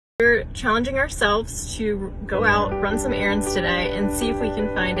We're challenging ourselves to go out, run some errands today, and see if we can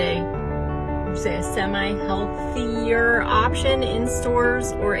find a semi-healthier option in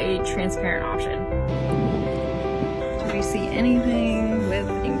stores or a transparent option. Do we see anything with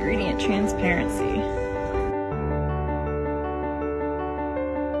ingredient transparency?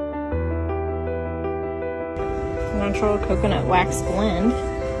 Natural coconut wax blend.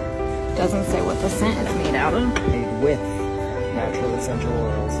 Doesn't say what the scent is made out of. Made with natural essential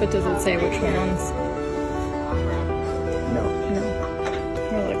oils. But does it say which ones? No. No.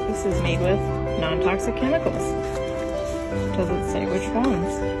 Oh, look, this is made with non-toxic chemicals. Does it say which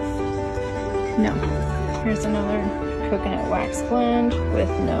ones? No. Here's another coconut wax blend with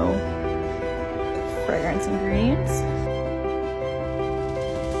no fragrance ingredients.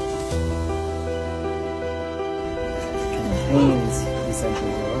 Contains essential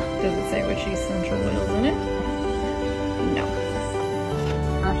oil. Does it say which essential oils in it? No.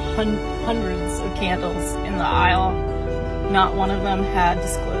 There are hundreds of candles in the aisle. Not one of them had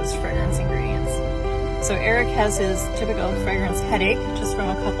disclosed fragrance ingredients. So Eric has his typical fragrance headache just from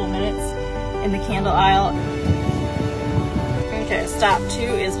a couple minutes in the candle aisle. Okay, stop 2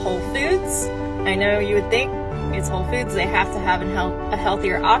 is Whole Foods. I know you would think it's Whole Foods, they have to have a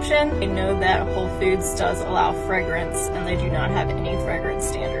healthier option. I know that Whole Foods does allow fragrance and they do not have any fragrance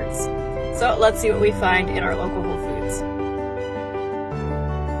standards. So let's see what we find in our local Whole Foods.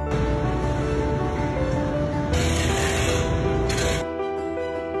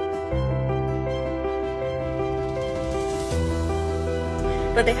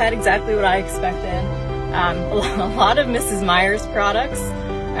 But they had exactly what I expected. A lot of Mrs. Meyer's products.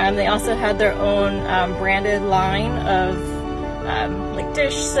 They also had their own branded line of like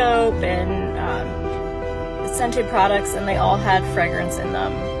dish soap and scented products, and they all had fragrance in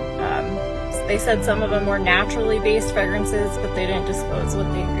them. They said some of them were naturally based fragrances, but they didn't disclose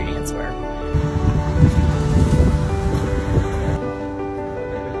what the ingredients were.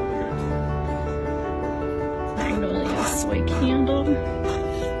 Magnolia soy candle.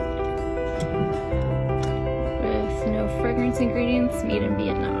 Fragrance ingredients made in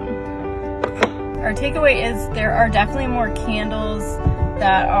Vietnam. Our takeaway is there are definitely more candles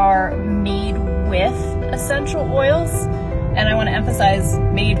that are made with essential oils, and I want to emphasize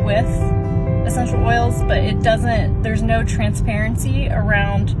made with essential oils, but there's no transparency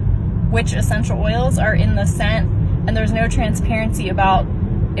around which essential oils are in the scent, and there's no transparency about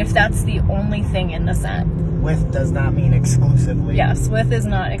if that's the only thing in the scent. With does not mean exclusively. Yes, with is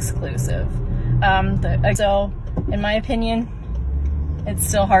not exclusive. So in my opinion, it's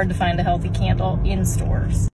still hard to find a healthy candle in stores.